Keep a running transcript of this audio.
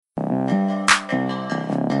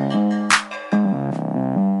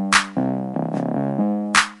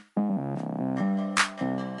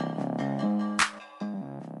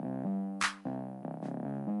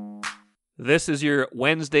This is your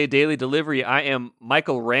Wednesday Daily Delivery. I am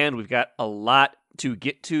Michael Rand. We've got a lot to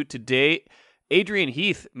get to today. Adrian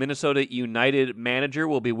Heath, Minnesota United manager,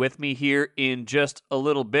 will be with me here in just a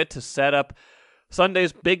little bit to set up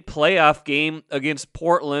Sunday's big playoff game against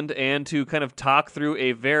Portland and to kind of talk through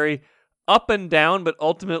a very up and down but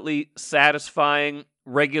ultimately satisfying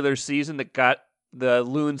regular season that got the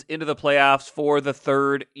Loons into the playoffs for the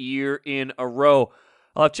third year in a row.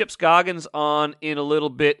 I'll have Chip Scoggins on in a little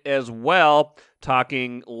bit as well,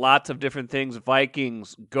 talking lots of different things,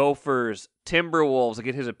 Vikings, Gophers, Timberwolves. I'll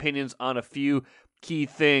get his opinions on a few key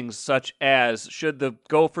things, such as should the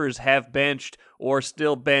Gophers have benched or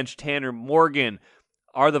still bench Tanner Morgan?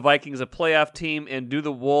 Are the Vikings a playoff team, and do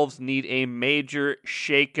the Wolves need a major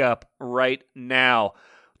shakeup right now?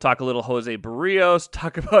 Talk a little Jose Barrios,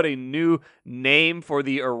 talk about a new name for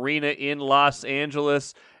the arena in Los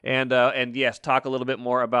Angeles, and yes, talk a little bit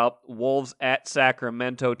more about Wolves at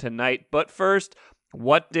Sacramento tonight. But first,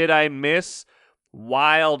 what did I miss?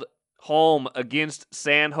 Wild home against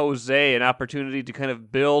San Jose, an opportunity to kind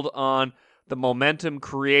of build on the momentum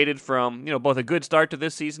created from, both a good start to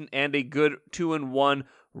this season and a good 2-1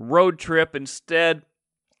 road trip. Instead,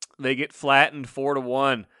 they get flattened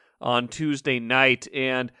 4-1 on Tuesday night,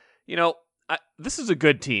 and this is a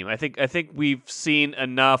good team. I think we've seen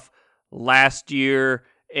enough last year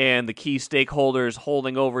and the key stakeholders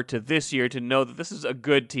holding over to this year to know that this is a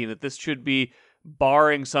good team, that this should be,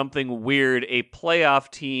 barring something weird, a playoff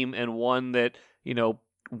team, and one that,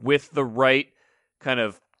 with the right kind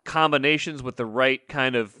of combinations, with the right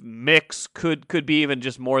kind of mix, could be even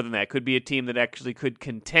just more than that. Could be a team that actually could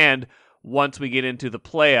contend once we get into the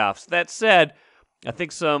playoffs. That said, I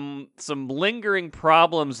think some lingering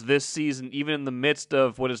problems this season, even in the midst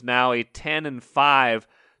of what is now a 10-5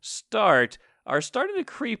 start, are starting to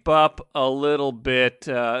creep up a little bit,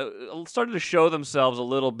 starting to show themselves a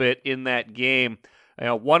little bit in that game.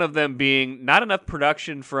 One of them being not enough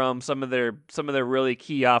production from some of their really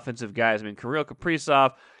key offensive guys. I mean, Kirill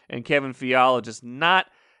Kaprizov and Kevin Fiala just not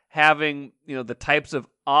having the types of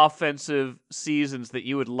offensive seasons that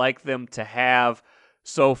you would like them to have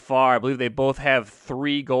so far. I believe they both have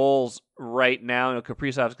 3 goals right now.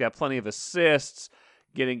 Kaprizov's got plenty of assists,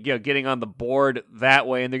 getting on the board that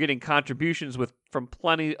way, and they're getting contributions from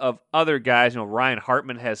plenty of other guys. Ryan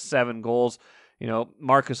Hartman has 7 goals.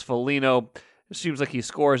 Marcus Foligno, it seems like he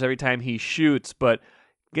scores every time he shoots, but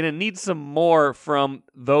going to need some more from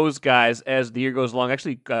those guys as the year goes along.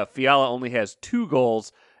 Actually, Fiala only has 2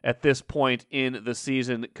 goals at this point in the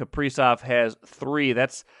season. Kaprizov has 3.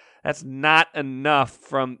 That's not enough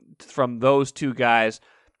from those 2 guys.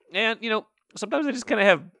 And, sometimes they just kind of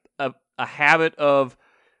have a habit of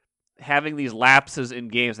having these lapses in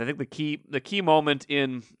games. I think the key moment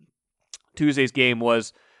in Tuesday's game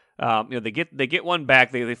was, they get one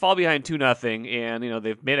back, they fall behind 2-0, and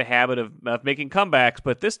they've made a habit of making comebacks.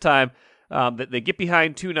 But this time, they get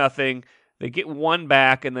behind 2-0, they get one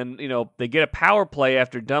back, and then they get a power play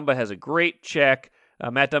after Dumba has a great check.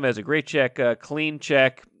 Matt Dumba has a great check, clean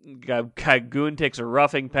check. Goon takes a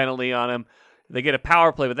roughing penalty on him. They get a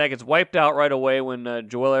power play, but that gets wiped out right away when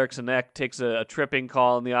Joel Eriksson-Ek takes a tripping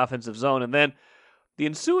call in the offensive zone. And then the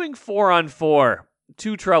ensuing 4-on-4,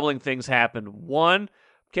 2 troubling things happen. One,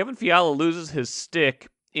 Kevin Fiala loses his stick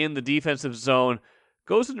in the defensive zone,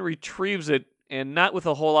 goes and retrieves it, and not with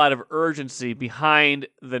a whole lot of urgency, behind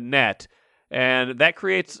the net. And that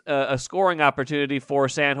creates a scoring opportunity for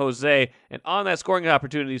San Jose. And on that scoring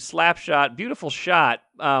opportunity, slap shot, beautiful shot,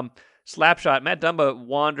 slap shot. Matt Dumba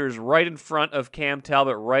wanders right in front of Cam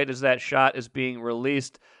Talbot right as that shot is being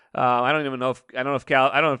released. I don't know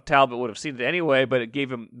if Talbot would have seen it anyway, but it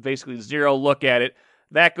gave him basically 0 look at it.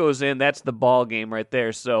 That goes in. That's the ball game right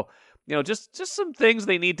there. So, just some things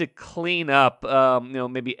they need to clean up.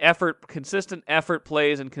 Maybe consistent effort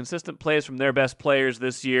plays and consistent plays from their best players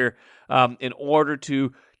this year in order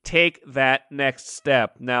to take that next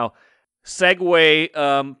step. Now,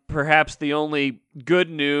 segue, perhaps the only good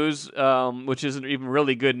news, which isn't even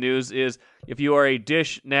really good news, is if you are a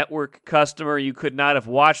Dish Network customer, you could not have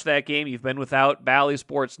watched that game. You've been without Bally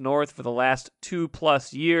Sports North for the last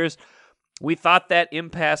 2+ years. We thought that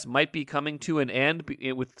impasse might be coming to an end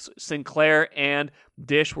with Sinclair and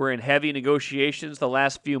Dish were in heavy negotiations the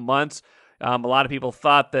last few months. A lot of people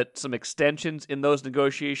thought that some extensions in those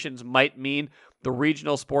negotiations might mean the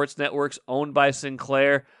regional sports networks owned by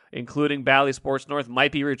Sinclair, including Bally Sports North,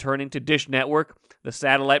 might be returning to Dish Network, the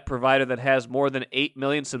satellite provider that has more than 8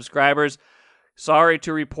 million subscribers. Sorry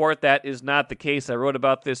to report that is not the case. I wrote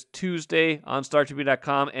about this Tuesday on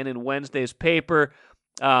StarTribune.com and in Wednesday's paper.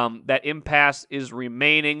 That impasse is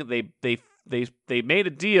remaining. They made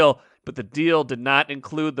a deal but the deal did not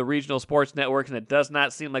include the regional sports networks, and it does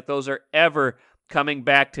not seem like those are ever coming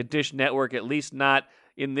back to Dish Network, at least not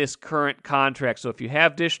in this current contract. So if you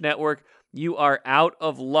have Dish Network, you are out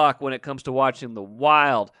of luck when it comes to watching the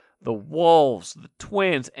Wild, the Wolves, the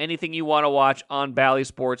Twins, anything you want to watch on Bally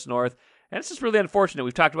Sports North. And it's just really unfortunate.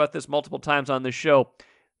 We've talked about this multiple times on this show.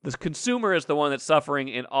 The consumer is the one that's suffering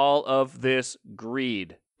in all of this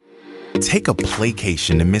greed. Take a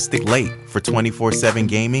playcation to Mystic Lake for 24/7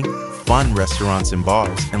 gaming, fun restaurants and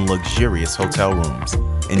bars, and luxurious hotel rooms.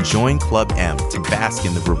 And join Club M to bask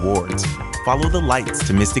in the rewards. Follow the lights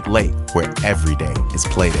to Mystic Lake, where every day is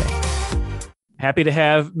play day. Happy to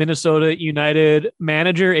have Minnesota United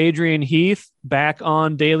manager Adrian Heath back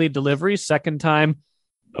on Daily Delivery. Second time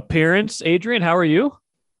appearance. Adrian, how are you?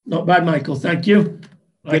 Not bad, Michael. Thank you.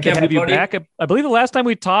 Good to have you back. I believe the last time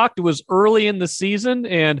we talked was early in the season,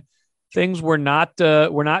 and things were not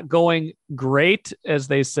going great, as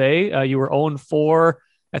they say. You were 0-4.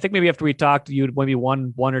 I think maybe after we talked, you'd maybe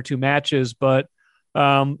won one or two matches, but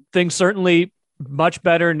things certainly much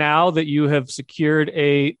better now that you have secured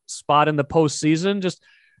a spot in the postseason. Just,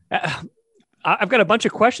 I've got a bunch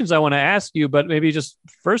of questions I want to ask you, but maybe just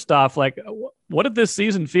first off, like, what did this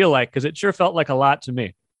season feel like? Because it sure felt like a lot to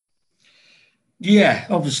me. Yeah,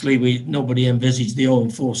 obviously nobody envisaged the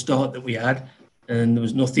 0-4 start that we had, and there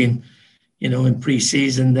was nothing, in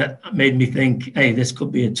pre-season that made me think, hey, this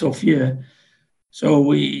could be a tough year.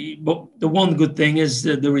 But the one good thing is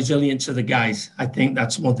the resilience of the guys. I think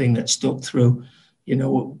that's one thing that stuck through.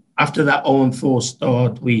 After that 0-4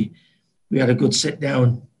 start, we had a good sit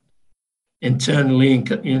down internally,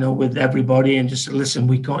 and with everybody, and just said, listen,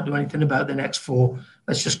 we can't do anything about the next 4.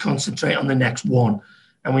 Let's just concentrate on the next 1.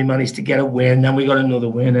 And we managed to get a win. Then we got another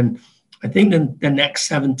win, and I think the next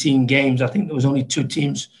 17 games, I think there was only 2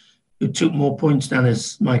 teams who took more points than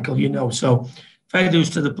us, Michael. So fair dues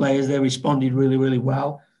to the players. They responded really, really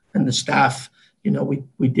well. And the staff,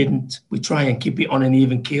 we try and keep it on an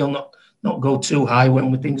even keel, not go too high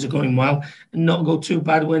when things are going well, and not go too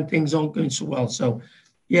bad when things aren't going so well. So,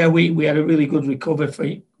 yeah, we had a really good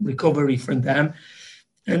recovery from them.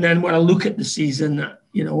 And then when I look at the season,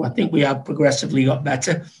 I think we have progressively got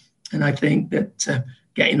better. And I think that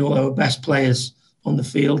getting all our best players on the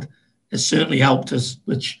field has certainly helped us,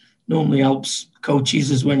 which normally helps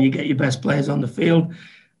coaches is when you get your best players on the field.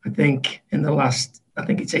 I think in the last,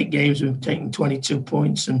 it's 8 games, we've taken 22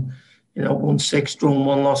 points and, won 6, drawn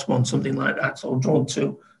 1, lost 1, something like that. So drawn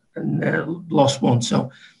 2 and lost 1.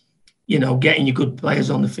 So, getting your good players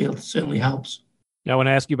on the field certainly helps. I want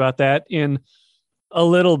to ask you about that in a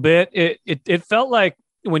little bit. It felt like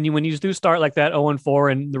when you do start like that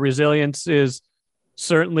 0-4, and the resilience is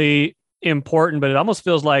certainly important, but it almost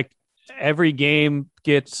feels like every game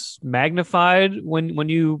gets magnified when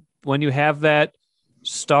you have that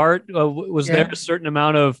start. Was there a certain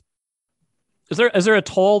amount of is there a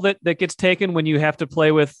toll that gets taken when you have to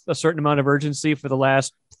play with a certain amount of urgency for the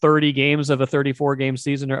last 30 games of a 34 game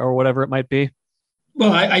season or whatever it might be?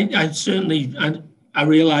 Well, I certainly I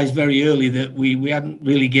realized very early that we hadn't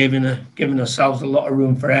really given ourselves a lot of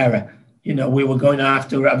room for error. We were going to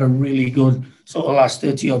have a really good sort of last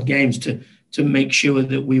 30 odd games to make sure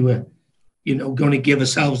that we were, going to give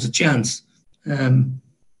ourselves a chance.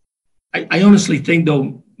 I honestly think,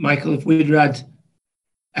 though, Michael, if we'd had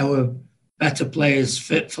our better players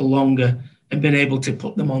fit for longer and been able to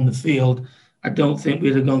put them on the field, I don't think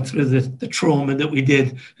we'd have gone through the trauma that we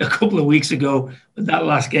did a couple of weeks ago with that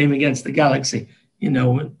last game against the Galaxy.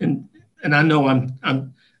 And I know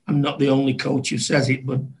I'm not the only coach who says it,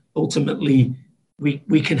 but ultimately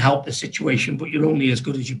we can help the situation, but you're only as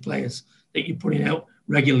good as your players that you're putting out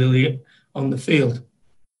regularly on the field.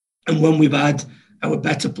 And when we've had our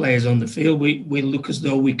better players on the field, we look as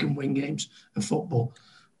though we can win games of football.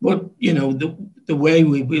 But, the way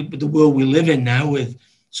the world we live in now with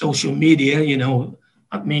social media,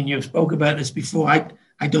 you've spoke about this before.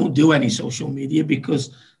 I don't do any social media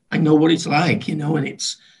because I know what it's like, and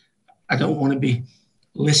I don't want to be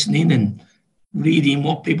listening and reading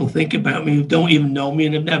what people think about me who don't even know me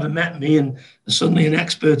and have never met me and are suddenly an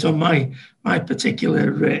expert on my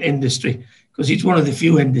particular industry, because it's one of the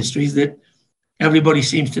few industries that everybody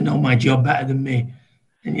seems to know my job better than me.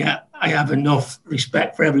 And yet I have enough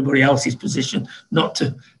respect for everybody else's position not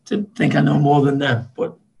to think I know more than them.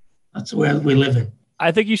 But that's the way we live in.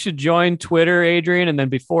 I think you should join Twitter, Adrian, and then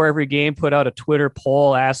before every game, put out a Twitter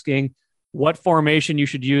poll asking what formation you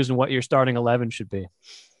should use and what your starting 11 should be.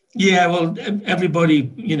 Yeah, well,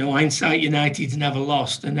 everybody, hindsight United's never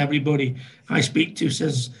lost. And everybody I speak to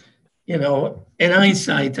says, in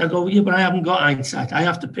hindsight, I go, yeah, but I haven't got hindsight. I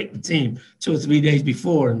have to pick the team 2 or 3 days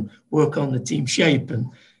before and work on the team shape.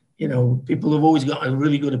 And, people have always got a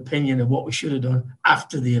really good opinion of what we should have done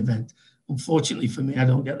after the event. Unfortunately for me, I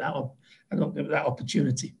don't get that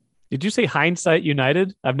opportunity. Did you say Hindsight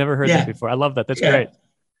United? I've never heard that before. I love that. That's great.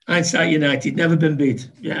 Hindsight United, never been beat.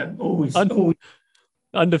 Yeah, always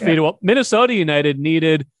undefeated. Yeah. Well, Minnesota United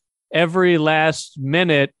needed every last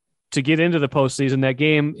minute to get into the postseason. That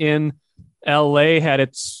game in LA had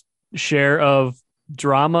its share of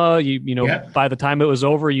drama. By the time it was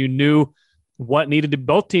over, you knew what needed to.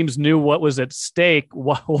 Both teams knew what was at stake.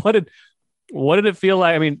 What did it feel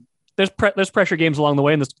like? I mean, there's pressure games along the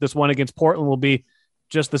way, and this one against Portland will be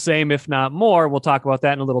just the same, if not more. We'll talk about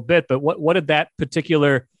that in a little bit. But what did that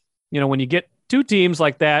particular, when you get two teams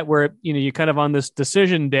like that, where you're kind of on this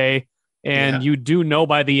decision day, and you do know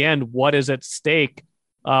by the end what is at stake.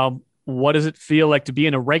 What does it feel like to be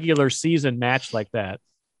in a regular season match like that?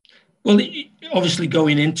 Well, obviously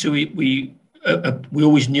going into it, we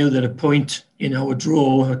always knew that a point, a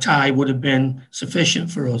draw, a tie would have been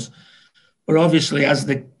sufficient for us. But obviously, as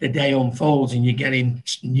the day unfolds and you're getting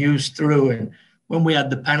news through, and when we had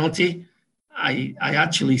the penalty, I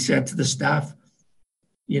actually said to the staff,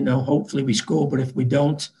 hopefully we score, but if we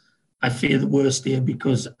don't, I fear the worst here,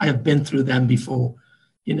 because I have been through them before,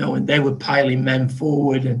 and they were piling men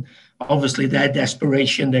forward, and obviously their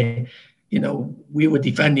desperation, we were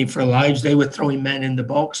defending for our lives. They were throwing men in the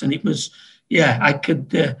box, and it was, I could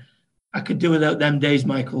do without them days,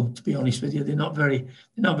 Michael, to be honest with you. They're not very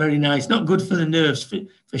nice, not good for the nerves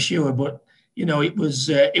for sure. But,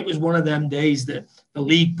 it was one of them days that the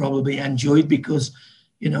league probably enjoyed, because,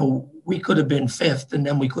 we could have been fifth and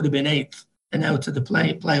then we could have been eighth and out of the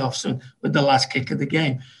playoffs and with the last kick of the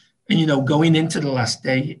game. And, going into the last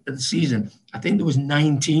day of the season, I think there was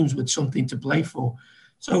 9 teams with something to play for.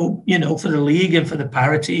 So, for the league and for the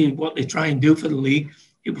parity, what they try and do for the league,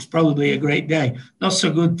 it was probably a great day. Not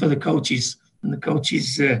so good for the coaches and the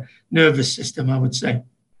coaches' nervous system, I would say.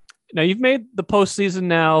 Now, you've made the postseason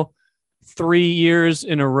now 3 years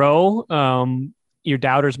in a row. Your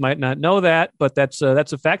doubters might not know that, but that's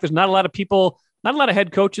a fact. There's not a lot of people, not a lot of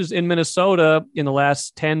head coaches in Minnesota in the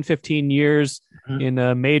last 10, 15 years in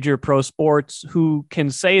major pro sports who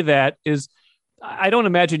can say that. I don't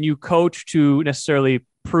imagine you coach to necessarily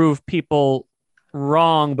prove people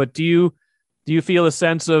wrong, but do you feel a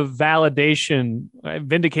sense of validation,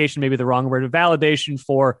 vindication, maybe the wrong word, validation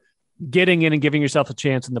for getting in and giving yourself a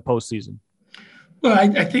chance in the postseason? Well,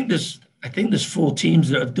 I think there's 4 teams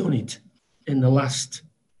that have done it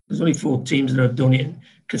there's only 4 teams that have done it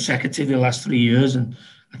consecutively in the last 3 years. And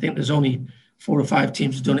I think there's only 4 or 5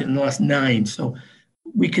 teams that have done it in the last 9. So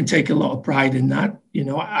we can take a lot of pride in that.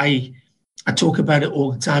 I talk about it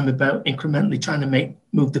all the time, about incrementally trying to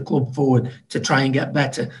move the club forward to try and get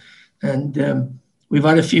better. And we've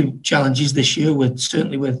had a few challenges this year with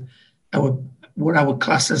what I would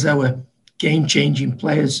class as our game-changing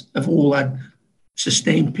players have all had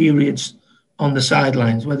sustained periods on the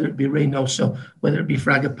sidelines, whether it be Reynoso, whether it be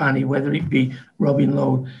Fragapane, whether it be Robin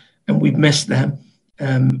Lode, and we've missed them.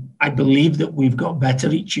 I believe that we've got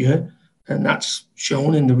better each year, and that's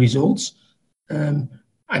shown in the results.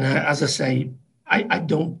 As I say, I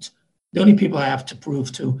don't. The only people I have to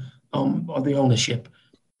prove to are the ownership,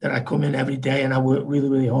 that I come in every day and I work really,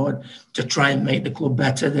 really hard to try and make the club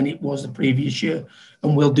better than it was the previous year,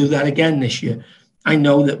 and we'll do that again this year. I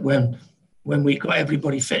know that when we got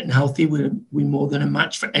everybody fit and healthy, we're more than a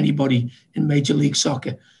match for anybody in Major League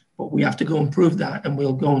Soccer. But we have to go and prove that, and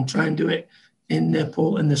we'll go and try and do it in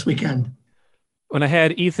Portland this weekend. When I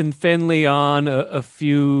had Ethan Finley on a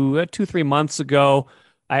few 2-3 months ago,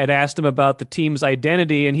 I had asked him about the team's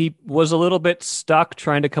identity, and he was a little bit stuck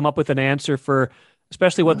trying to come up with an answer for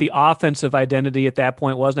especially what the offensive identity at that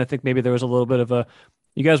point was. And I think maybe there was a little bit of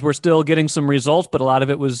you guys were still getting some results, but a lot of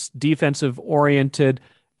it was defensive oriented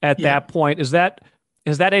at that point. Has that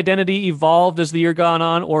identity evolved as the year gone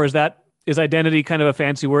on, or is identity kind of a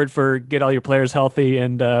fancy word for get all your players healthy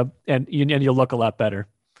and you'll look a lot better?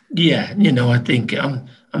 Yeah, I think I'm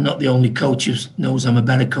not the only coach who knows I'm a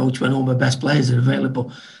better coach when all my best players are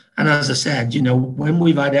available. And as I said, when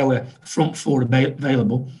we've had our front 4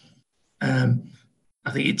 available, I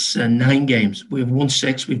think it's 9 games. We've won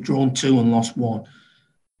 6, we've drawn 2 and lost 1.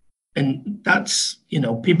 And that's,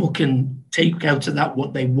 people can take out of that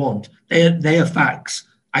what they want. They are facts.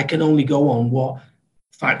 I can only go on what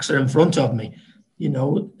facts are in front of me.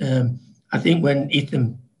 I think when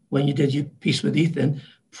you did your piece with Ethan,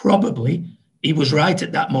 probably he was right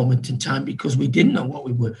at that moment in time, because we didn't know what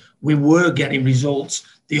we were. We were getting results,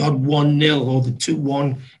 the odd 1-0 or the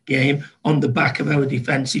 2-1 game on the back of our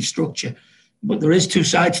defensive structure. But there is 2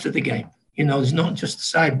 sides to the game. There's not just the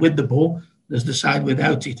side with the ball, there's the side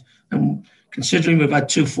without it. And, considering we've had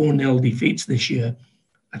 2 4-0 defeats this year,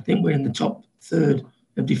 I think we're in the top third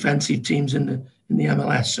of defensive teams in the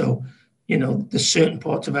MLS. So, there's certain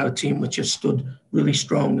parts of our team which have stood really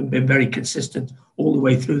strong and been very consistent all the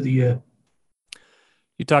way through the year.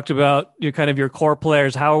 You talked about your core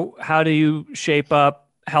players. How do you shape up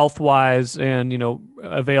health-wise and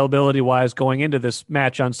availability-wise going into this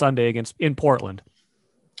match on Sunday in Portland?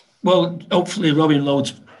 Well, hopefully Robin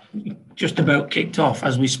Lod's just about kicked off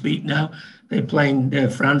as we speak now. They're playing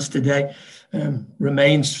France today.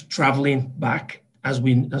 Remains travelling back as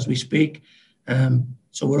we speak.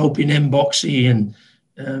 So we're hoping Boxy and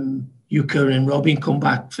Yuka and Robin come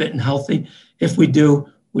back fit and healthy. If we do,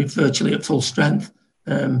 we're virtually at full strength.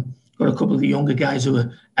 Got a couple of the younger guys who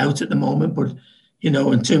are out at the moment, but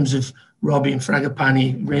in terms of Robin,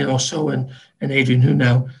 Fragapani, Reynoso and Adrian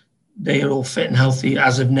Hunau, they are all fit and healthy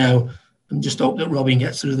as of now. And just hope that Robin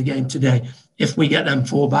gets through the game today. If we get them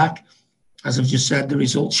 4 back, as I've just said, the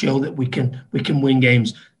results show that we can win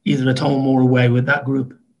games either at home or away with that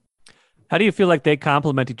group. How do you feel like they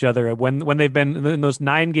complement each other when they've been in those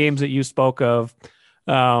 9 games that you spoke of?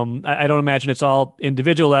 I don't imagine it's all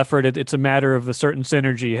individual effort. It's a matter of a certain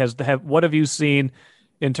synergy. What have you seen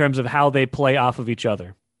in terms of how they play off of each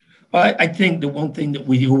other? Well, I think the one thing that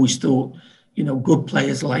we always thought, good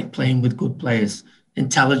players like playing with good players.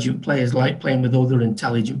 Intelligent players like playing with other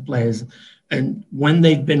intelligent players. And when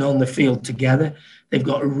they've been on the field together, they've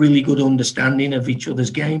got a really good understanding of each other's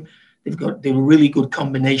game. They were really good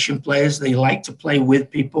combination players. They like to play with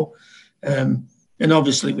people. And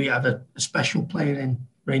obviously we have a special player in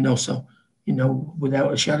Reynoso,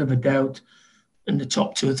 without a shadow of a doubt, in the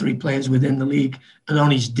top 2 or 3 players within the league. And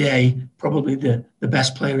on his day, probably the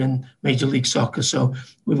best player in Major League Soccer. So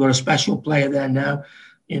we've got a special player there now.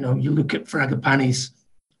 You look at Fragapani's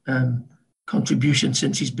contribution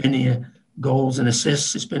since he's been here, goals and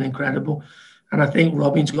assists, it's been incredible. And I think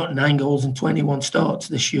Robin's got 9 goals and 21 starts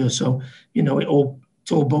this year. So, it all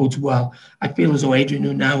bodes well. I feel as though Adrian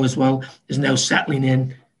Hunau as well is now settling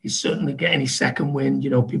in. He's certainly getting his second win.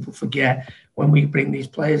 People forget when we bring these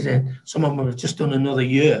players in, some of them have just done another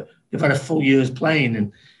year. They've had a full year's playing.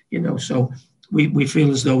 And, so we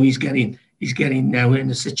feel as though he's getting now in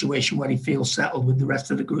a situation where he feels settled with the rest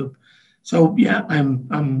of the group. So, yeah,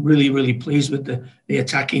 I'm really, really pleased with the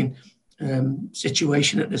attacking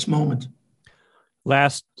situation at this moment.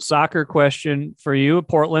 Last soccer question for you.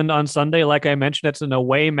 Portland on Sunday, like I mentioned, it's an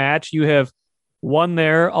away match. You have won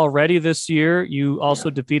there already this year. You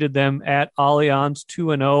also defeated them at Allianz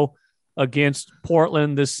 2-0 against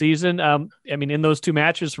Portland this season. In those 2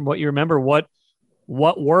 matches, from what you remember, what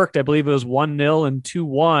worked? I believe it was 1-0 and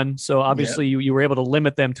 2-1. So obviously you were able to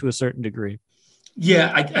limit them to a certain degree.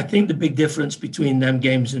 Yeah, I think the big difference between them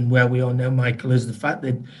games and where we are now, Michael, is the fact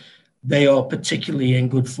that they are particularly in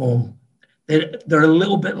good form. They're a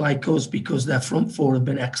little bit like us because their front 4 have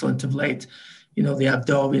been excellent of late. They have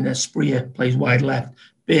Darwin Espria, plays wide left,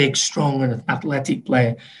 big, strong and athletic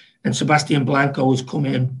player. And Sebastian Blanco has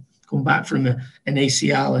come back from an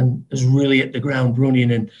ACL and is really hit the ground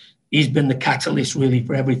running. And he's been the catalyst really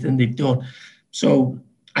for everything they've done. So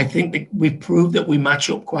I think that we've proved that we match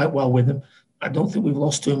up quite well with them. I don't think we've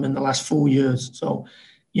lost to them in the last 4 years. So,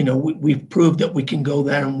 we've proved that we can go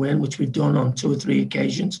there and win, which we've done on 2 or 3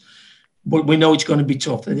 occasions. But we know it's going to be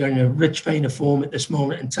tough. They're in a rich vein of form at this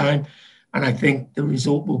moment in time. And I think the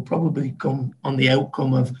result will probably come on the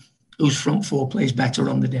outcome of whose front 4 plays better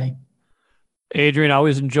on the day. Adrian, I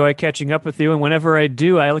always enjoy catching up with you. And whenever I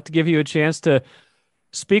do, I like to give you a chance to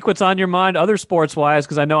speak what's on your mind other sports-wise,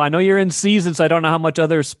 because I know you're in season, so I don't know how much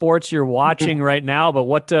other sports you're watching right now. But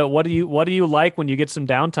what do you like when you get some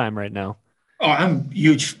downtime right now? Oh, I'm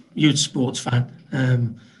huge sports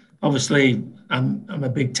fan. Obviously, I'm a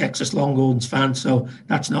big Texas Longhorns fan, so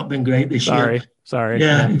that's not been great this year. Sorry.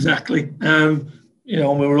 Yeah, exactly. We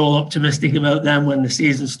were all optimistic about them when the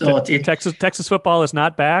season started. Texas football is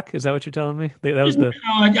not back. Is that what you're telling me?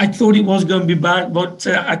 I thought it was going to be back, but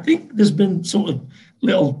I think there's been sort of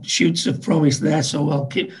little shoots of promise there. So I'll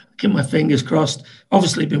keep my fingers crossed.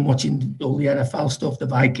 Obviously, been watching all the NFL stuff, the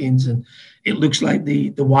Vikings, and it looks like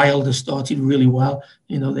the Wild has started really well.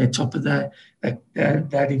 They're top of their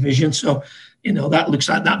division. So, that looks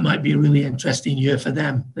like that might be a really interesting year for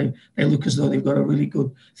them. They look as though they've got a really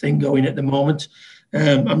good thing going at the moment.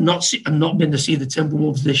 I'm not been to see the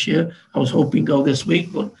Timberwolves this year. I was hoping go this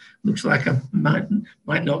week, but looks like I might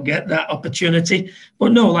not get that opportunity.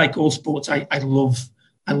 But no, like all sports, I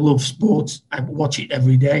love sports. I watch it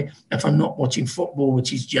every day. If I'm not watching football,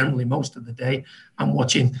 which is generally most of the day, I'm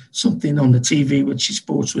watching something on the TV which is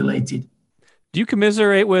sports related. Do you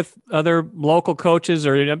commiserate with other local coaches,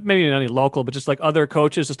 or maybe not any local, but just like other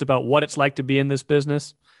coaches, just about what it's like to be in this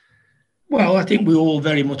business? Well, I think we're all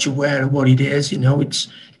very much aware of what it is.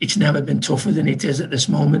 It's never been tougher than it is at this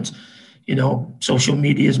moment. Social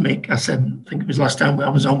medias I think it was last time I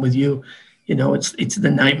was on with you. It's the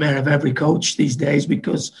nightmare of every coach these days,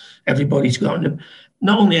 because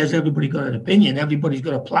not only has everybody got an opinion, everybody's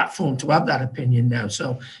got a platform to have that opinion now.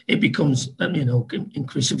 So it becomes,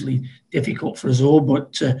 increasingly difficult for us all.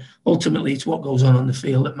 But ultimately, it's what goes on the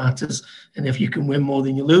field that matters. And if you can win more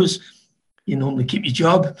than you lose, you normally keep your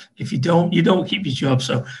job. If you don't keep your job.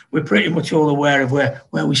 So we're pretty much all aware of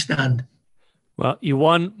where we stand. Well, you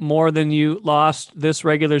won more than you lost this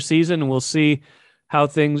regular season. We'll see how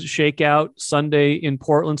things shake out Sunday in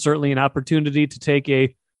Portland. Certainly an opportunity to take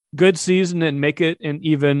a good season and make it an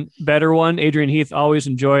even better one. Adrian Heath, always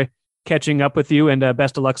enjoy catching up with you, and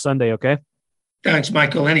best of luck Sunday, okay? Thanks,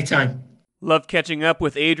 Michael. Anytime. Love catching up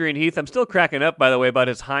with Adrian Heath. I'm still cracking up, by the way, about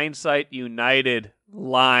his Hindsight United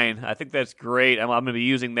line. I think that's great. I'm going to be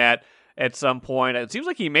using that at some point. It seems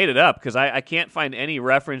like he made it up, because I can't find any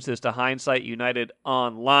references to Hindsight United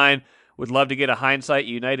online. Would love to get a Hindsight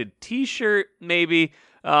United t-shirt, maybe.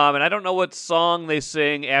 And I don't know what song they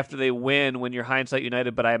sing after they win when you're Hindsight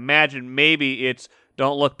United, but I imagine maybe it's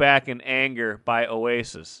Don't Look Back in Anger by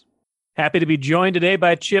Oasis. Happy to be joined today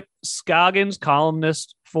by Chip Scoggins,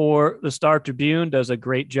 columnist for the Star Tribune. Does a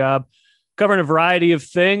great job covering a variety of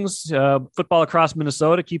things. Football across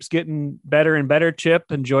Minnesota keeps getting better and better.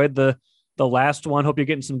 Chip, enjoyed the last one. Hope you're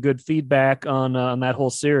getting some good feedback on that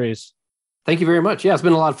whole series. Thank you very much. Yeah, it's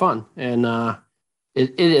been a lot of fun. And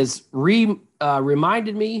it has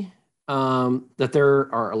reminded me that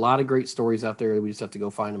there are a lot of great stories out there. We just have to go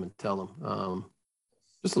find them and tell them.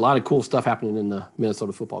 Just a lot of cool stuff happening in the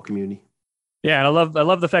Minnesota football community. Yeah, and I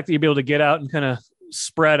love the fact that you'll be able to get out and kind of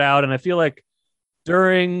spread out. And I feel like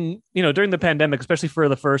during the pandemic, especially for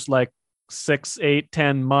the first 6, 8,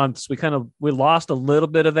 10 months, we lost a little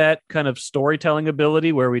bit of that kind of storytelling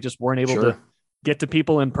ability, where we just weren't able to get to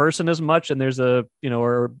people in person as much. And there's there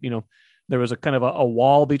was a kind of a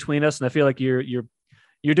wall between us. And I feel like you're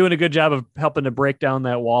doing a good job of helping to break down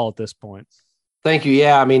that wall at this point. Thank you.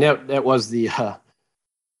 Yeah. I mean, that was the,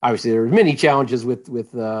 obviously there were many challenges with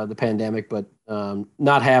the pandemic, but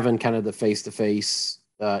not having kind of the face-to-face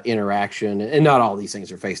interaction, and not all these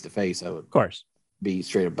things are face-to-face. I would, of course, be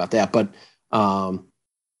straight up about that. But and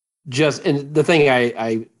the thing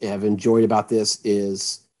I have enjoyed about this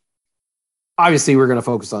is, obviously we're going to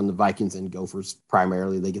focus on the Vikings and Gophers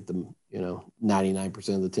primarily. They get them,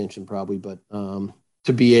 99% of the attention probably, but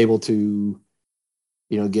to be able to,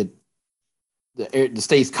 get the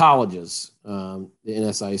state's colleges, the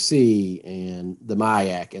NSIC and the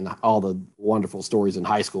MIAC, and all the wonderful stories in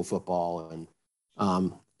high school football, and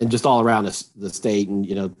just all around the state.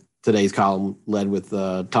 And, today's column led with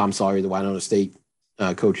Tom Sawyer, the Winona State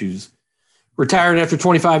coach, who's retired after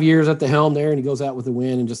 25 years at the helm there, and he goes out with a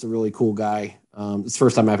win, and just a really cool guy. It's the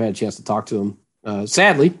first time I've had a chance to talk to him.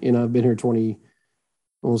 Sadly, I've been here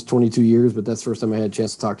almost 22 years, but that's the first time I had a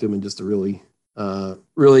chance to talk to him, and just a really,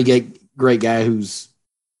 really great guy who's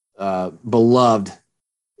beloved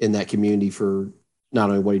in that community for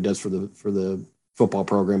not only what he does for the football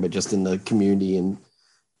program, but just in the community and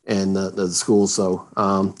the school. So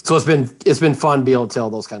it's been fun to be able to tell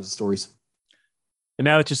those kinds of stories. And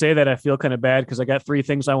now that you say that, I feel kind of bad, because I got 3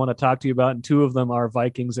 things I want to talk to you about, and 2 of them are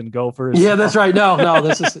Vikings and Gophers. Yeah, that's right. No,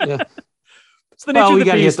 this is yeah. It's the nature of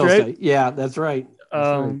the beast, right? Yeah, that's right.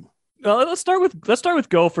 Well, let's start with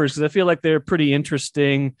Gophers, because I feel like they're pretty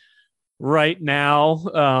interesting right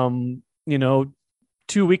now.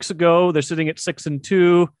 2 weeks ago, they're sitting at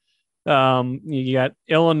 6-2. You got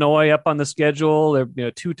Illinois up on the schedule. They're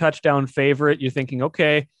 2 touchdown favorite. You're thinking,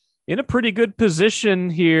 okay, in a pretty good position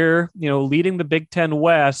here, leading the Big Ten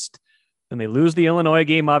West, and they lose the Illinois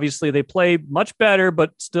game. Obviously, they play much better,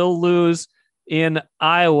 but still lose in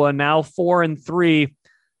Iowa. Now 4-3.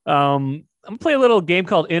 I'm going to play a little game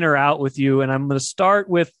called In or Out with you, and I'm going to start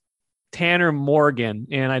with Tanner Morgan.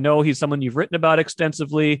 And I know he's someone you've written about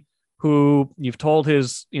extensively, who you've told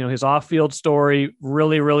his off-field story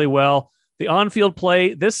really, really well. The on-field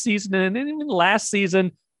play this season and even last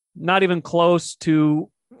season, not even close to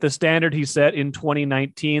the standard he set in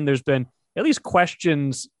 2019. There's been at least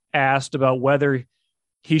questions asked about whether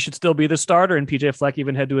he should still be the starter, and PJ Fleck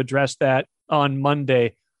even had to address that on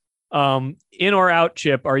Monday. In or out,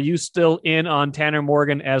 Chip, are you still in on Tanner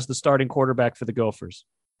Morgan as the starting quarterback for the Gophers?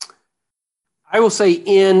 I will say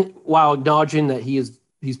in, while acknowledging that he's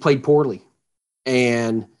played poorly.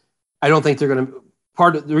 And I don't think they're going to –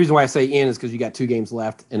 part of the reason why I say in is because you got 2 games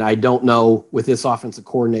left, and I don't know with this offensive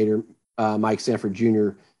coordinator Mike Sanford Jr.,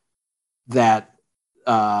 that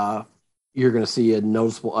you're going to see a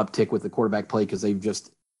noticeable uptick with the quarterback play because they've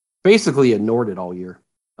just basically ignored it all year.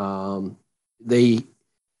 They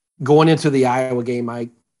going into the Iowa game, Mike,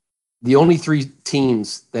 the only 3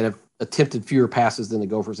 teams that have attempted fewer passes than the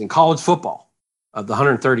Gophers in college football of the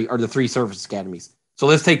 130 are the 3 service academies. So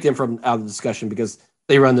let's take them out of the discussion because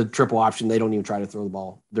they run the triple option. They don't even try to throw the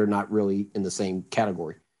ball. They're not really in the same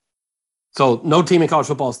category. So no team in college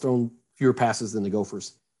football has thrown fewer passes than the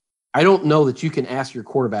Gophers. I don't know that you can ask your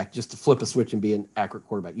quarterback just to flip a switch and be an accurate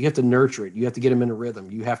quarterback. You have to nurture it. You have to get him in a rhythm.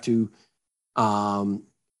 You have to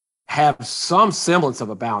have some semblance of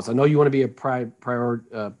a balance. I know you want to be a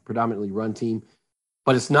predominantly run team,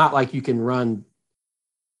 but it's not like you can run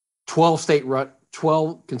 12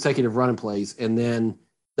 consecutive running plays, and then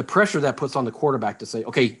the pressure that puts on the quarterback to say,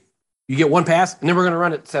 okay, you get 1 pass, and then we're going to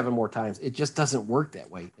run it 7 more times. It just doesn't work that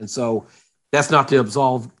way. And so that's not to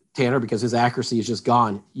absolve Tanner because his accuracy is just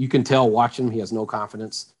gone. You can tell watching him, he has no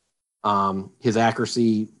confidence. His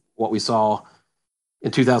accuracy, what we saw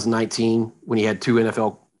in 2019 when he had 2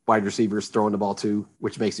 NFL wide receivers throwing the ball to,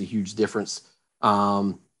 which makes a huge difference.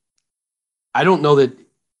 I don't know that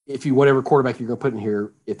if you, whatever quarterback you're going to put in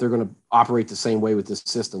here, if they're going to operate the same way with this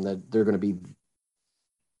system, that they're going to be,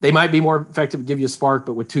 they might be more effective, give you a spark,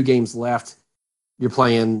 but with 2 games left, you're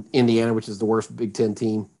playing Indiana, which is the worst Big Ten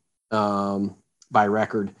team by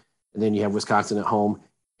record. And then you have Wisconsin at home.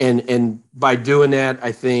 And by doing that,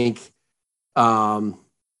 I think I'm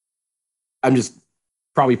just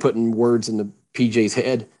probably putting words in the PJ's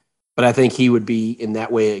head, but I think he would be in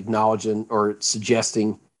that way acknowledging or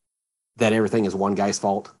suggesting that everything is one guy's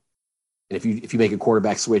fault. And if you make a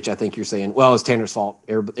quarterback switch, I think you're saying, well, it's Tanner's fault,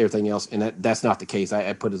 everything else. And that's not the case.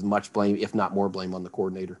 I put as much blame, if not more blame, on the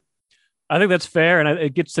coordinator. I think that's fair. And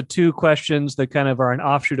it gets to 2 questions that kind of are an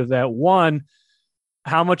offshoot of that. One,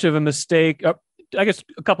 how much of a mistake, I guess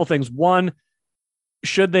a couple things. One,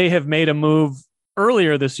 should they have made a move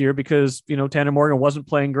earlier this year? Because, Tanner Morgan wasn't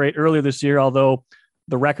playing great earlier this year, although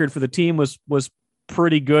the record for the team was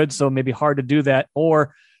pretty good. So maybe hard to do that.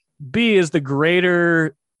 Or B, is the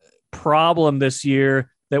greater problem this year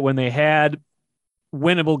that when they had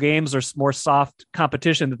winnable games or more soft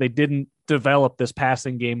competition, that they didn't develop this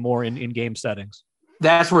passing game more in game settings?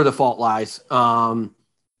 That's where the fault lies.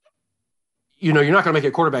 You're not going to make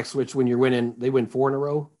a quarterback switch when you're winning. They win 4 in a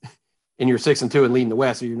row, and you're 6-2 and leading the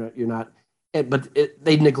West. So you're not. But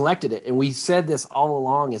they neglected it, and we said this all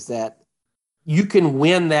along: is that you can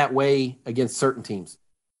win that way against certain teams,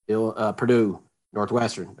 Purdue,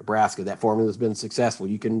 Northwestern, Nebraska. That formula has been successful.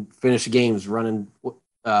 You can finish games running.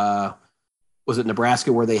 Was it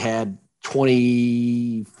Nebraska where they had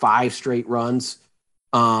 25 straight runs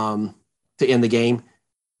to end the game?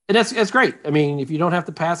 And that's great. I mean, if you don't have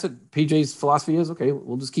to pass it, PJ's philosophy is, okay,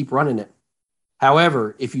 we'll just keep running it.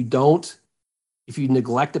 However, if you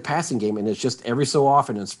neglect the passing game and it's just every so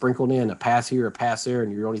often and sprinkled in a pass here, a pass there,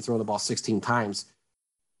 and you're only throwing the ball 16 times,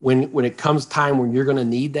 when it comes time when you're going to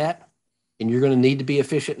need that and you're going to need to be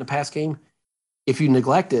efficient in the pass game, if you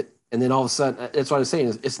neglect it, and then all of a sudden, that's what I'm saying,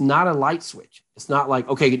 is it's not a light switch. It's not like,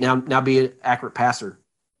 okay, now be an accurate passer.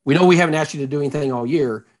 We know we haven't asked you to do anything all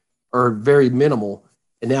year or very minimal,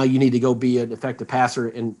 and now you need to go be an effective passer,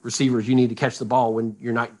 and receivers, you need to catch the ball when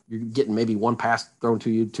you're getting maybe 1 pass thrown to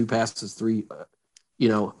you, 2 passes, 3,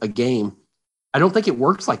 a game. I don't think it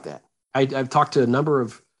works like that. I've talked to a number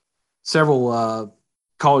of several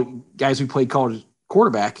guys who played college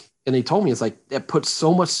quarterback, and they told me it's like that puts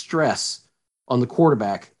so much stress on the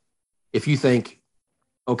quarterback. If you think,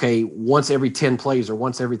 okay, once every 10 plays or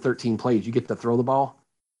once every 13 plays, you get to throw the ball,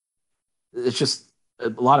 it's just a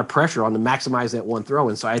lot of pressure on to maximize that one throw.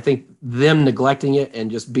 And so I think them neglecting it and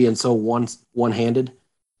just being so one-handed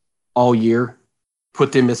all year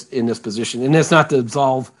put them in this position. And it's not to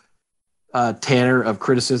absolve Tanner of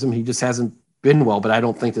criticism. He just hasn't been well, but I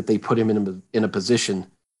don't think that they put him in a position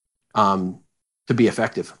to be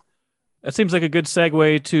effective. That seems like a good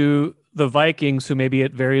segue to the Vikings, who maybe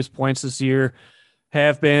at various points this year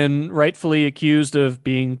have been rightfully accused of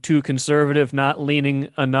being too conservative, not leaning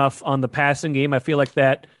enough on the passing game. I feel like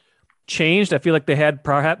that changed. I feel like they had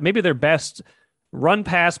perhaps maybe their best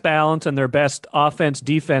run-pass balance and their best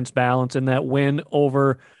offense-defense balance in that win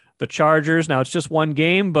over the Chargers. Now, it's just one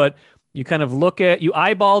game, but you kind of you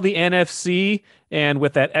eyeball the NFC, and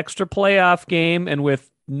with that extra playoff game and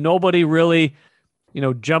with nobody really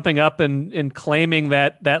jumping up and claiming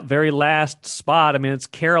that very last spot. I mean, it's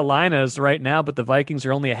Carolina's right now, but the Vikings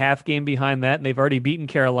are only a half game behind that, and they've already beaten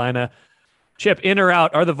Carolina. Chip, in or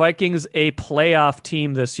out, are the Vikings a playoff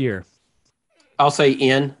team this year? I'll say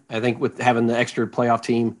in. I think with having the extra playoff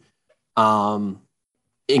team,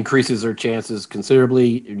 increases their chances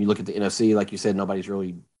considerably. And you look at the NFC, like you said, nobody's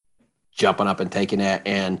really jumping up and taking that.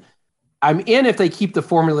 And I'm in if they keep the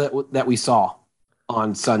formula that we saw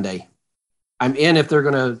on Sunday. I'm in if they're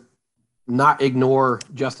going to not ignore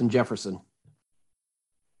Justin Jefferson.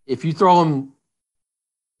 If you target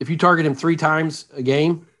him 3 times a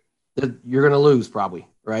game, that you're going to lose probably,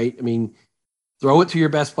 right? I mean, throw it to your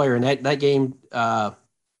best player. And that game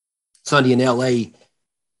Sunday in LA,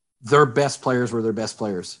 their best players were their best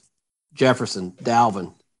players. Jefferson,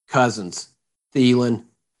 Dalvin, Cousins, Thielen,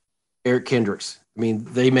 Eric Kendricks. I mean,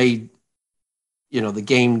 they made, the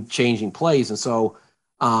game-changing plays. And so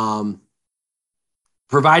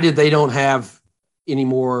provided they don't have any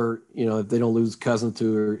more, if they don't lose Cousins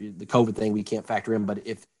to the COVID thing, we can't factor in. But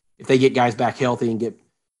if they get guys back healthy and get,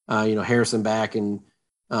 Harrison back and,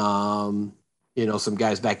 some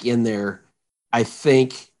guys back in there, I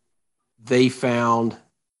think they found –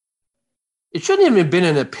 it shouldn't have been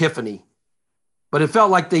an epiphany, but it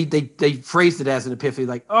felt like they phrased it as an epiphany,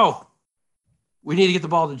 like, oh, we need to get the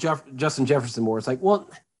ball to Justin Jefferson more. It's like, well,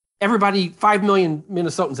 5 million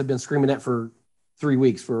Minnesotans have been screaming that for 3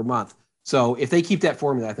 weeks, for a month. So if they keep that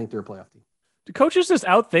formula, I think they're a playoff team. Do coaches just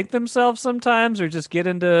outthink themselves sometimes, or just get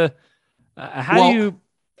into how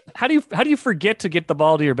do you forget to get the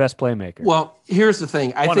ball to your best playmaker? Well, here's the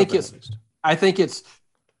thing. I think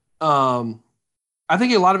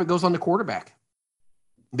a lot of it goes on the quarterback,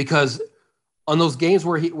 because on those games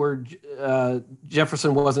where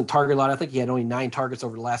Jefferson wasn't targeted a lot, I think he had only 9 targets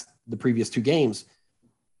over the previous 2 games.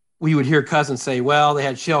 We would hear Cousins say, well, they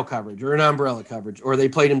had shell coverage or an umbrella coverage, or they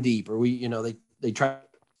played him deep, or they tried.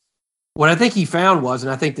 What I think he found was,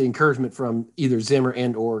 and I think the encouragement from either Zimmer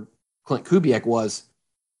and or Clint Kubiak was,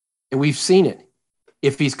 and we've seen it,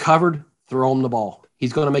 if he's covered, throw him the ball.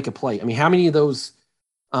 He's going to make a play. I mean, how many of those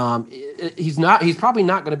he's probably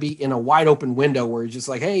not going to be in a wide open window where he's just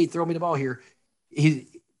like, hey, throw me the ball here.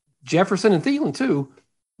 Jefferson and Thielen too,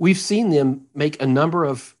 we've seen them make a number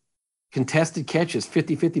of contested catches,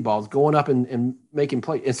 50-50 balls, going up and making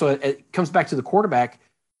plays. And so it comes back to the quarterback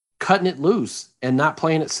cutting it loose and not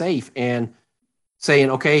playing it safe and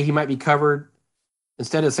saying, okay, he might be covered.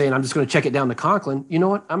 Instead of saying, I'm just going to check it down to Conklin, you know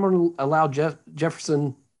what? I'm going to allow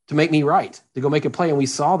Jefferson to make me right, to go make a play. And we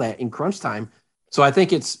saw that in crunch time. So I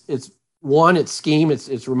think it's scheme.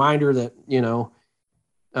 It's reminder that,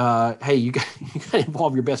 hey, you got to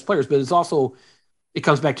involve your best players, but it's also, it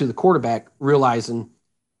comes back to the quarterback realizing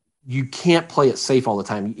you can't play it safe all the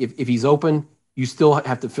time. If he's open, you still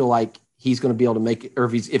have to feel like he's going to be able to make it,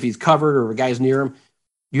 or if he's covered or a guy's near him,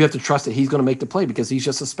 you have to trust that he's going to make the play because he's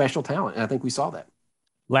just a special talent. And I think we saw that.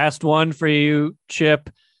 Last one for you, Chip.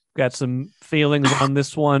 Got some feelings on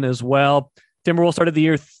this one as well. Timberwolves started the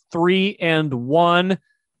year 3-1.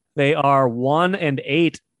 They are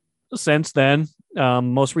 1-8 since then.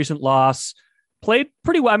 Most recent loss. Played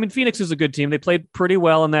pretty well. I mean, Phoenix is a good team. They played pretty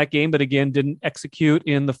well in that game, but again, didn't execute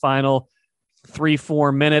in the final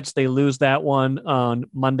 3-4 minutes. They lose that one on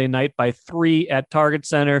Monday night by 3 at Target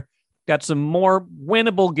Center. Got some more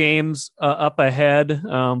winnable games up ahead,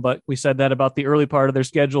 but we said that about the early part of their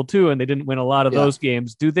schedule too, and they didn't win a lot of those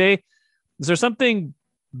games. Is there something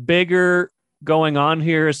bigger going on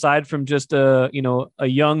here aside from just a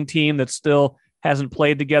young team that still hasn't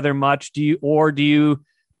played together much? Do you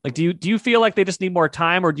feel like they just need more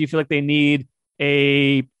time, or do you feel like they need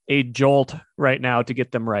a jolt right now to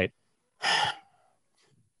get them right?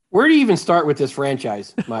 Where do you even start with this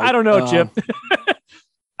franchise, Mike? I don't know, Chip.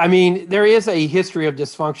 I mean, there is a history of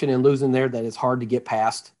dysfunction and losing there that is hard to get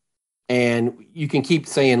past. And you can keep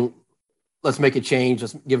saying, let's make a change,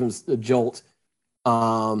 let's give them a jolt.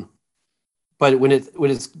 But when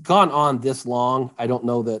it's gone on this long, I don't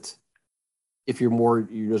know that if you're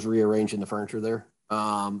just rearranging the furniture there.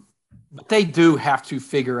 But they do have to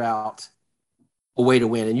figure out a way to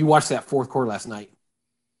win. And you watched that fourth quarter last night.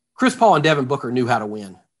 Chris Paul and Devin Booker knew how to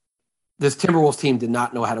win. This Timberwolves team did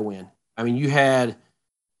not know how to win. I mean, you had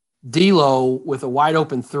D'Lo with a wide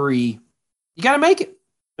open 3. You got to make it.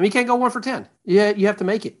 I mean, you can't go 1 for 10. Yeah, you have to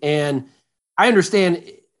make it. And I understand,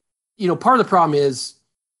 part of the problem is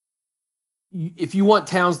if you want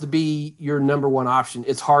Towns to be your number one option,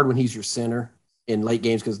 it's hard when he's your center in late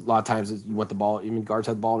games because a lot of times you want the ball. I mean, guards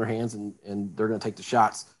have the ball in their hands and they're going to take the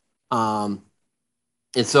shots. And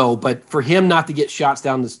so, but for him not to get shots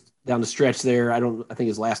down the stretch there, I think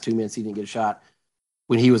his last 2 minutes he didn't get a shot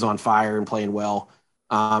when he was on fire and playing well.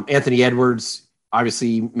 Anthony Edwards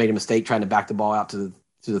obviously made a mistake trying to back the ball out to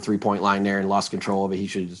the 3-point line there and lost control of it. He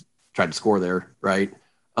should have just tried to score there, right?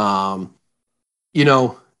 I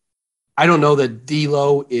don't know that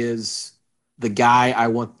D'Lo is the guy I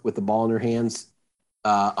want with the ball in their hands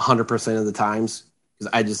 100% of the times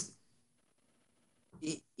because I just,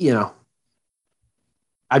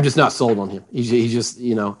 I'm just not sold on him. He's just,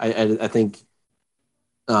 I think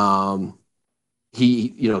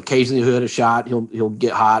he, occasionally he'll hit a shot, he'll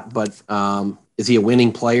get hot, but is he a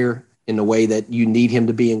winning player in the way that you need him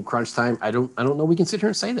to be in crunch time? I don't know. We can sit here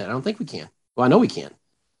and say that. I don't think we can. Well, I know we can.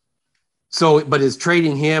 So, but is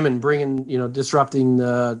trading him and bringing, disrupting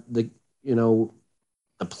the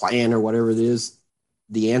plan or whatever it is,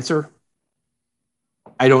 the answer?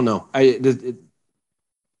 I don't know.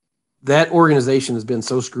 That organization has been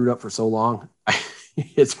so screwed up for so long.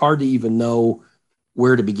 It's hard to even know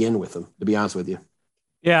where to begin with them, to be honest with you.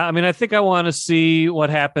 Yeah, I mean, I think I want to see what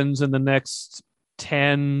happens in the next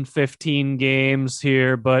 10, 15 games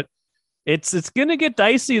here, but it's going to get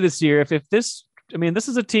dicey this year. If this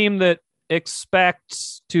is a team that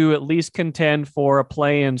expects to at least contend for a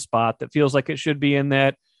play-in spot that feels like it should be in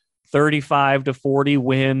that 35 to 40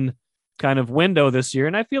 win kind of window this year.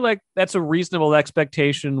 And I feel like that's a reasonable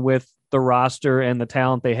expectation with the roster and the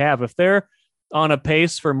talent they have. If they're on a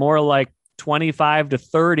pace for more like 25 to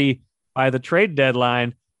 30 by the trade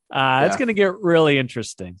deadline, it's going to get really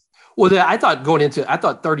interesting. Well, I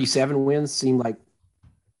thought 37 wins seemed like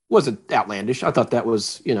wasn't outlandish. I thought that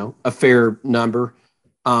was, a fair number.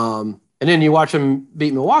 And then you watch them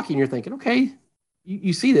beat Milwaukee and you're thinking, okay,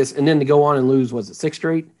 you see this. And then to go on and lose, was it 6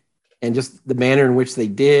 straight? And just the manner in which they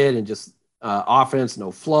did, and just offense, no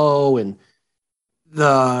flow, and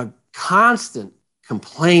the constant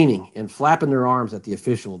complaining and flapping their arms at the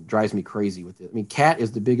official drives me crazy with it. I mean, Cat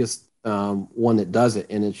is the biggest one that does it,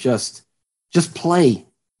 and it's just play.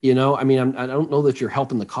 I mean, I don't know that you're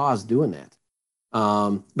helping the cause doing that.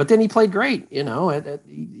 But then he played great. He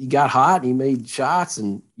got hot and he made shots,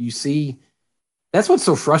 and you see. That's what's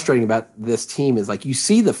so frustrating about this team is like you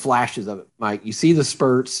see the flashes of it, Mike. You see the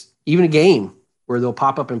spurts. Even a game where they'll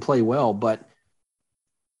pop up and play well, but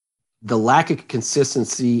the lack of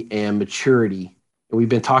consistency and maturity, and we've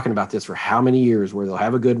been talking about this for how many years, where they'll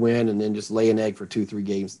have a good win and then just lay an egg for 2-3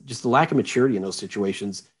 games. Just the lack of maturity in those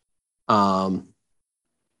situations.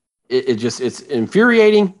 It's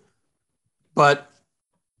infuriating, but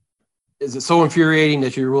is it so infuriating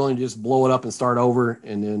that you're willing to just blow it up and start over?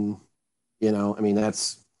 And then,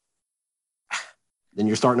 then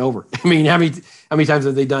you're starting over. I mean, how many times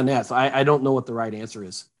have they done that? So I don't know what the right answer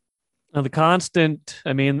is. Now,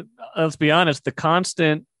 let's be honest, the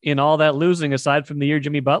constant in all that losing, aside from the year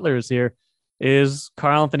Jimmy Butler is here, is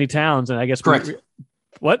Karl-Anthony Towns. And I guess correct.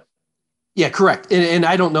 What? Yeah, correct. And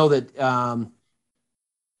I don't know that.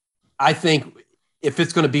 I think if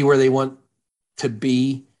it's going to be where they want to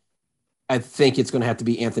be, I think it's going to have to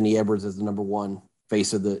be Anthony Edwards as the number one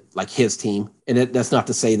face of his team. And that's not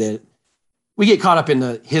to say that we get caught up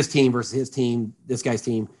in his team versus his team, this guy's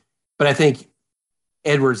team. But I think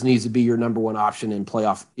Edwards needs to be your number one option in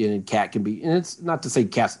playoff, and Cat can be. And it's not to say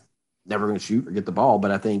Cat's never going to shoot or get the ball,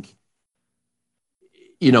 but I think,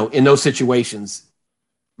 in those situations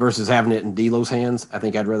versus having it in D'Lo's hands, I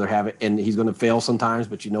think I'd rather have it. And he's going to fail sometimes,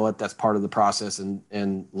 but you know what? That's part of the process,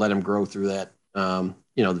 and let him grow through that, the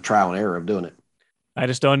trial and error of doing it. I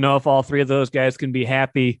just don't know if all three of those guys can be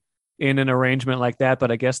happy in an arrangement like that,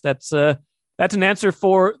 but I guess that's an answer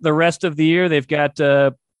for the rest of the year. They've got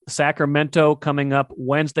Sacramento coming up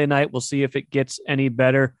Wednesday night. We'll see if it gets any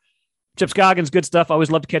better. Chip Scoggins, good stuff.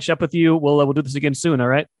 Always love to catch up with you. We'll do this again soon, all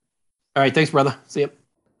right? All right, thanks, brother. See you.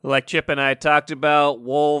 Like Chip and I talked about,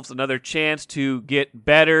 Wolves, another chance to get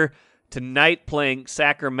better. Tonight playing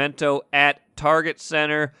Sacramento at Target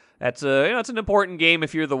Center. That's it's an important game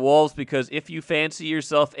if you're the Wolves, because if you fancy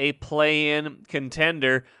yourself a play-in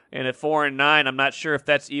contender, and at 4-9, I'm not sure if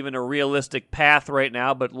that's even a realistic path right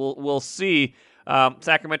now, but we'll see.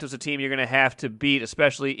 Sacramento's a team you're going to have to beat,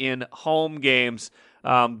 especially in home games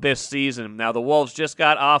this season. Now, the Wolves just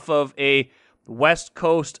got off of a West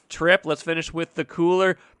Coast trip. Let's finish with the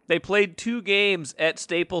cooler. They played 2 games at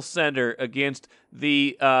Staples Center against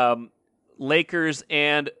the Lakers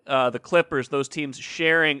and the Clippers, those teams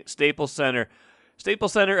sharing Staples Center.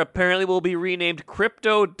 Staples Center apparently will be renamed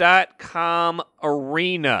Crypto.com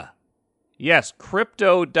Arena. Yes,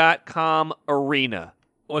 Crypto.com Arena.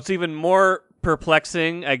 What's even more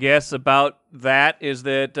perplexing, I guess, about that is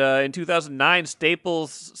that in 2009,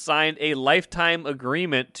 Staples signed a lifetime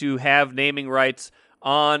agreement to have naming rights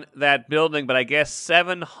on that building, but I guess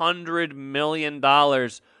 $700 million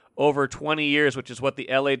over 20 years, which is what the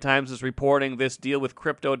LA Times is reporting this deal with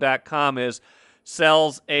Crypto.com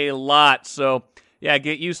sells a lot. So yeah,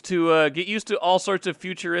 get used to all sorts of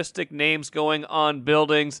futuristic names going on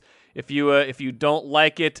buildings. If you don't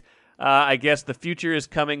like it, I guess the future is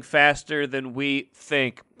coming faster than we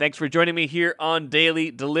think. Thanks for joining me here on Daily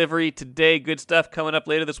Delivery today. Good stuff coming up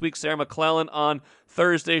later this week. Sarah McClellan on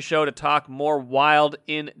Thursday's show to talk more Wild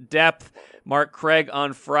in depth. Mark Craig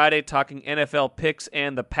on Friday talking NFL picks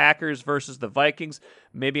and the Packers versus the Vikings.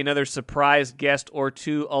 Maybe another surprise guest or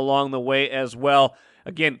two along the way as well.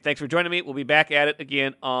 Again, thanks for joining me. We'll be back at it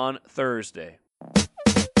again on Thursday.